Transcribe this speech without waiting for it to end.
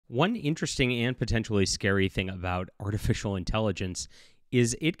One interesting and potentially scary thing about artificial intelligence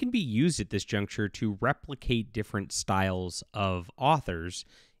is it can be used at this juncture to replicate different styles of authors.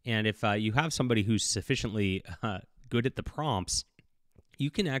 And if you have somebody who's sufficiently good at the prompts, you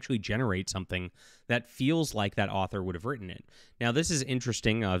can actually generate something that feels like that author would have written it. Now, this is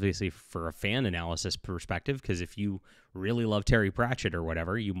interesting, obviously, for a fan analysis perspective, because if you really love Terry Pratchett or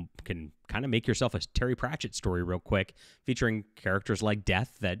whatever, you can kind of make yourself a Terry Pratchett story real quick, featuring characters like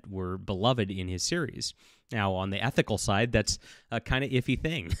Death that were beloved in his series. Now, on the ethical side, that's a kind of iffy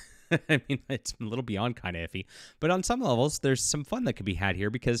thing. I mean, it's a little beyond kind of iffy. But on some levels, there's some fun that could be had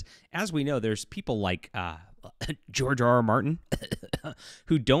here because, as we know, there's people like George R.R. Martin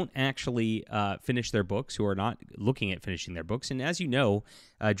who don't actually finish their books, who are not looking at finishing their books. And as you know,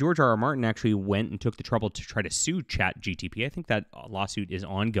 George R.R. Martin actually went and took the trouble to try to sue ChatGPT. I think that lawsuit is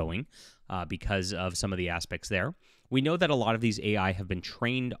ongoing because of some of the aspects there. We know that a lot of these AI have been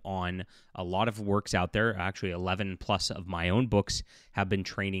trained on a lot of works out there. Actually, 11 plus of my own books have been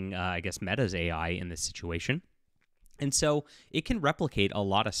training, I guess, Meta's AI in this situation. And so it can replicate a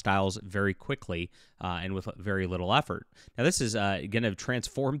lot of styles very quickly and with very little effort. Now, this is going to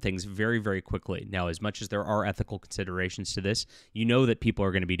transform things very, very quickly. Now, as much as there are ethical considerations to this, you know that people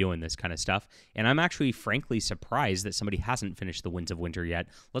are going to be doing this kind of stuff. And I'm actually, frankly, surprised that somebody hasn't finished The Winds of Winter yet.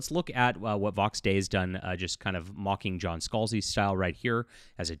 Let's look at what Vox Day has done, just kind of mocking John Scalzi's style right here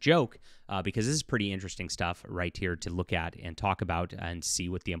as a joke, because this is pretty interesting stuff right here to look at and talk about and see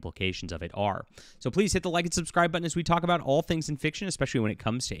what the implications of it are. So please hit the like and subscribe button as we talk about all things in fiction, especially when it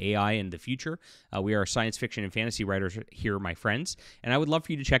comes to AI in the future. We are science fiction and fantasy writers here, my friends, and I would love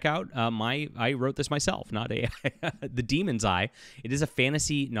for you to check out I wrote this myself, not AI, The Demon's Eye. It is a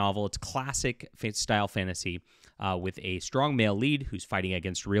fantasy novel. It's classic style fantasy with a strong male lead who's fighting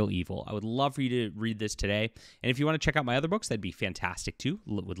against real evil. I would love for you to read this today, and if you want to check out my other books, that'd be fantastic too.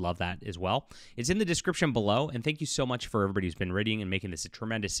 Would love that as well. It's in the description below, and thank you so much for everybody who's been reading and making this a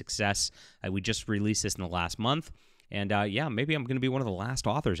tremendous success. We just released this in the last month. And yeah, maybe I'm going to be one of the last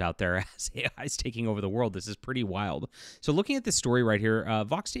authors out there as AI is taking over the world. This is pretty wild. So looking at this story right here,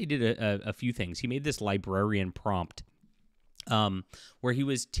 Vox Day did a few things. He made this librarian prompt where he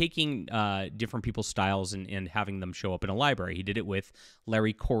was taking different people's styles and having them show up in a library. He did it with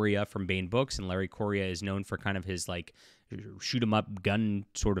Larry Correia from Baen Books, and Larry Correia is known for kind of his like shoot 'em up gun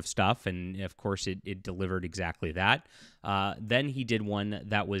sort of stuff, and of course it delivered exactly that. Then he did one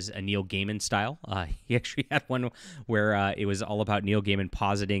that was a Neil Gaiman style. He actually had one where it was all about Neil Gaiman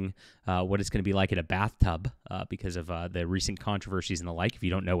positing what it's going to be like in a bathtub because of the recent controversies and the like. If you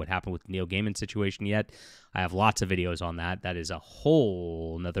don't know what happened with the Neil Gaiman situation yet, I have lots of videos on that. That is a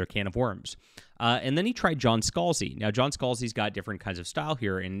whole nother can of worms. And then he tried John Scalzi. Now, John Scalzi's got different kinds of style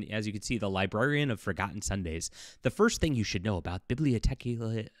here, and as you can see, the Librarian of Forgotten Sundays. The first thing you should know about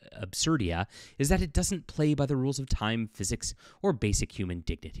Bibliotheca Absurdia is that it doesn't play by the rules of time, physics, or basic human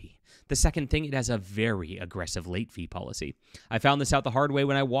dignity. The second thing, it has a very aggressive late fee policy. I found this out the hard way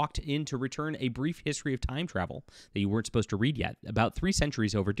when I walked in to return a brief history of time travel that you weren't supposed to read yet, about 3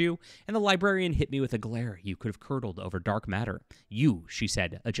 centuries overdue, and the librarian hit me with a glare you could have curdled over dark matter. You, she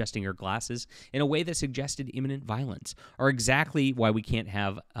said, adjusting her glasses in a way that suggested imminent violence, are exactly why we can't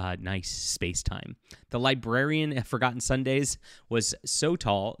have nice space-time. The librarian of Forgotten Sundays was so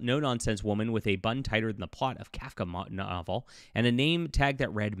tall, no-nonsense woman with a bun tighter than the plot of Kafka novel, and a name tag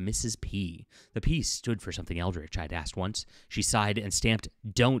that read Mrs. P. The P stood for something eldritch, I'd asked once. She sighed and stamped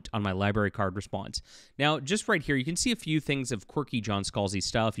 "don't" on my library card response. Now, just right here, you can see a few things of quirky John Scalzi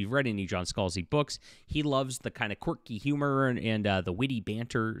style. If you've read any John Scalzi books, he loves the kind of quirky humor and the witty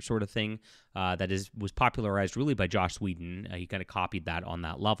banter sort of thing that was popularized really by Joss Whedon. He kind of copied that on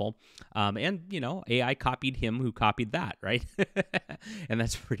that level. And, you know, AI copied him who copied that, right? And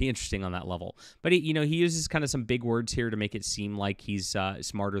that's pretty interesting on that level. But, he uses kind of some big words here to make it seem like he's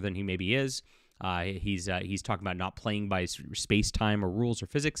smarter than he maybe is. He's talking about not playing by space-time or rules or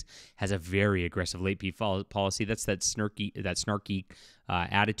physics, has a very aggressive late fee policy. That's that snarky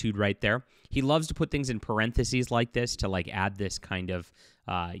attitude right there. He loves to put things in parentheses like this to like add this kind of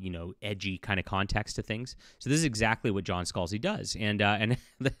edgy kind of context to things. So this is exactly what John Scalzi does. And I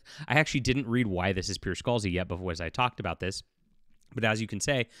actually didn't read why this is pure Scalzi yet before as I talked about this. But as you can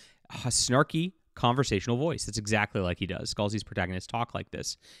say, a snarky conversational voice. That's exactly like he does. Scalzi's protagonists talk like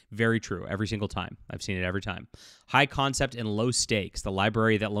this. Very true. Every single time. I've seen it every time. High concept and low stakes. The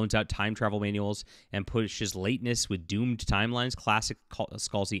library that loans out time travel manuals and pushes lateness with doomed timelines. Classic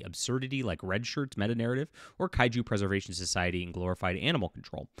Scalzi absurdity like Red Shirt's meta-narrative or Kaiju Preservation Society and glorified animal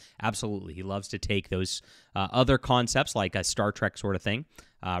control. Absolutely. He loves to take those other concepts like a Star Trek sort of thing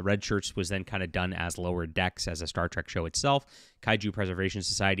Red Shirts was then kind of done as Lower Decks as a Star Trek show itself. Kaiju Preservation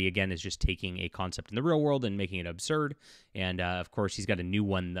Society, again, is just taking a concept in the real world and making it absurd. And, of course, he's got a new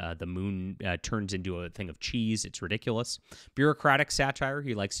one. The moon turns into a thing of cheese. It's ridiculous. Bureaucratic satire.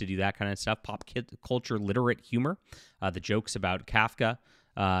 He likes to do that kind of stuff. Pop culture literate humor. The jokes about Kafka.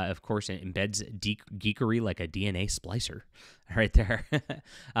 Of course, it embeds geekery like a DNA splicer right there.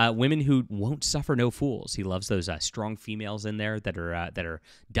 Women who won't suffer no fools. He loves those strong females in there that are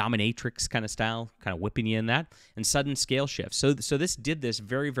dominatrix kind of style, kind of whipping you in that. And sudden scale shifts. So this did this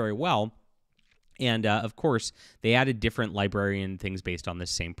very, very well. And, of course, they added different librarian things based on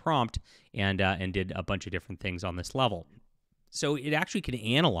this same prompt and did a bunch of different things on this level. So it actually can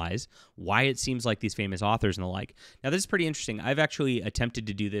analyze why it seems like these famous authors and the like. Now, this is pretty interesting. I've actually attempted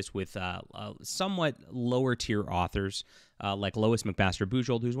to do this with somewhat lower tier authors like Lois McMaster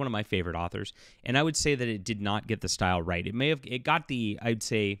Bujold, who's one of my favorite authors. And I would say that it did not get the style right. It got the, I'd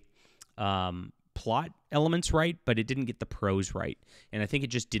say, plot elements right, but it didn't get the prose right. And I think it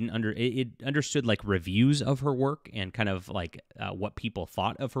just didn't it understood like reviews of her work and kind of like what people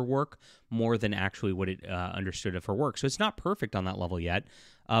thought of her work more than actually what it understood of her work. So it's not perfect on that level yet,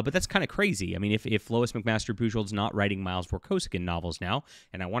 but that's kind of crazy. I mean, if Lois McMaster Bujold's not writing Miles Vorkosigan novels now,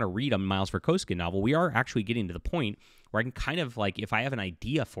 and I want to read a Miles Vorkosigan novel, we are actually getting to the point where I can kind of like, if I have an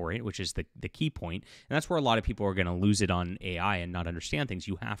idea for it, which is the key point, and that's where a lot of people are going to lose it on AI and not understand things.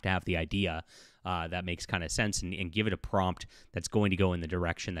 You have to have the idea that makes kind of sense and give it a prompt that's going to go in the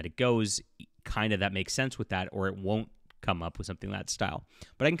direction that it goes, kind of that makes sense with that, or it won't come up with something that style.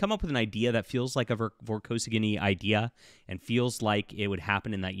 But I can come up with an idea that feels like a Vorkosigan-y idea and feels like it would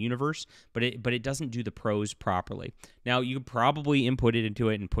happen in that universe, but it doesn't do the prose properly. Now, you could probably input it into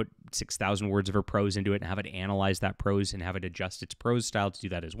it and put 6,000 words of her prose into it and have it analyze that prose and have it adjust its prose style to do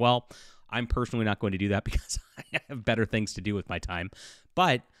that as well. I'm personally not going to do that because I have better things to do with my time.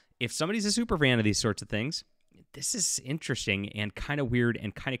 But if somebody's a super fan of these sorts of things, this is interesting and kind of weird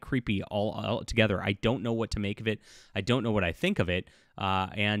and kind of creepy all together. I don't know what to make of it. I don't know what I think of it.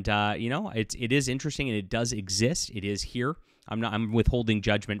 It is interesting and it does exist. It is here. I'm withholding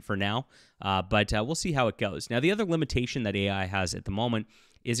judgment for now, but we'll see how it goes. Now, the other limitation that AI has at the moment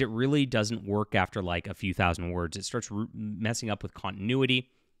is it really doesn't work after like a few thousand words. It starts messing up with continuity.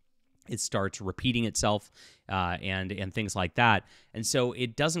 It starts repeating itself and things like that. And so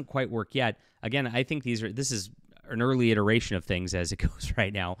it doesn't quite work yet. Again, I think this is an early iteration of things as it goes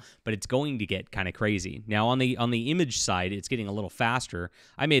right now, but it's going to get kind of crazy. Now, on the image side, it's getting a little faster.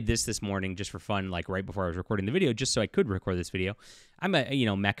 I made this morning just for fun, like right before I was recording the video, just so I could record this video. I'm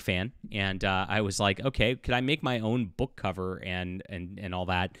a mech fan, and I was like, okay, could I make my own book cover and all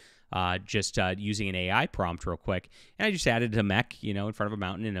that? Just using an AI prompt real quick. And I just added a mech, in front of a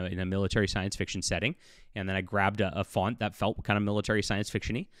mountain in a military science fiction setting. And then I grabbed a font that felt kind of military science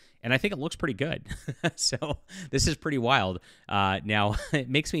fiction-y. And I think it looks pretty good. So this is pretty wild. Now, it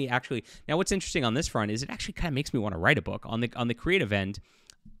makes me actually... Now, what's interesting on this front is it actually kind of makes me want to write a book. On the creative end,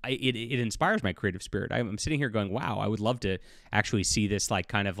 it inspires my creative spirit. I'm sitting here going, wow, I would love to actually see this like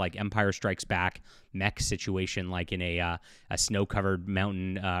kind of like Empire Strikes Back mech situation, like in a snow-covered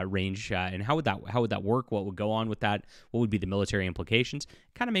mountain range. And how would that work? What would go on with that? What would be the military implications?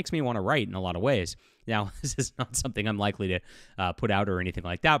 Kind of makes me want to write in a lot of ways. Now, this is not something I'm likely to put out or anything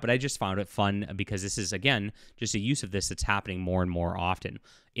like that, but I just found it fun because this is, again, just a use of this that's happening more and more often.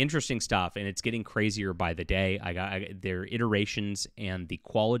 Interesting stuff, and it's getting crazier by the day. Their iterations and the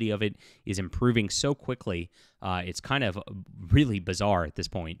quality of it is improving so quickly. It's kind of really bizarre at this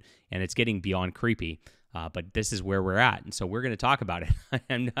point, and it's getting beyond creepy. But this is where we're at, and so we're going to talk about it.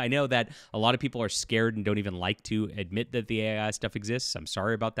 And I know that a lot of people are scared and don't even like to admit that the AI stuff exists. I'm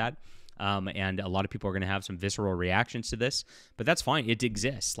sorry about that. And a lot of people are going to have some visceral reactions to this, but that's fine. It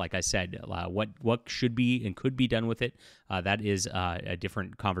exists. Like I said, what should be and could be done with it, that is a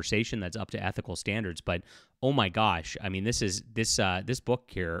different conversation. That's up to ethical standards. But oh my gosh, I mean, this book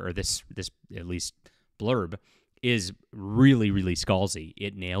here, or this at least blurb, is really, really Scalzi.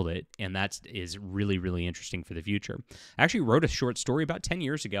 It nailed it, and that is really, really interesting for the future. I actually wrote a short story about 10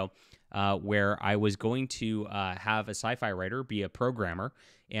 years ago where I was going to have a sci-fi writer be a programmer,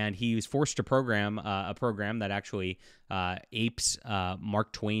 and he was forced to program a program that actually apes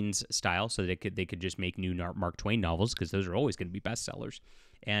Mark Twain's style, so they could just make new Mark Twain novels, because those are always going to be bestsellers.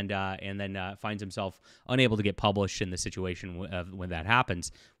 and then finds himself unable to get published in the situation when that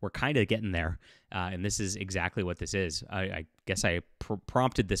happens. We're kind of getting there, and this is exactly what this is. I guess I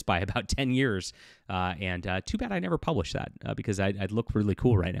prompted this by about 10 years, and too bad I never published that because I'd look really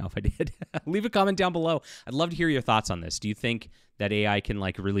cool right now if I did. Leave a comment down below. I'd love to hear your thoughts on this. Do you think that AI can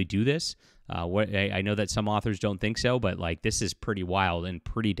like really do this? I know that some authors don't think so, but like this is pretty wild and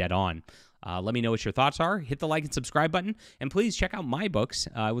pretty dead on. Let me know what your thoughts are. Hit the like and subscribe button, and please check out my books.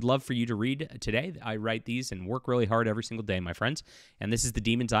 I would love for you to read today. I write these and work really hard every single day, my friends. And this is The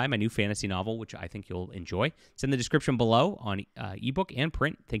Demon's Eye, my new fantasy novel, which I think you'll enjoy. It's in the description below on ebook and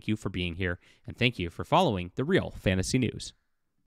print. Thank you for being here, and thank you for following the Real Fantasy News.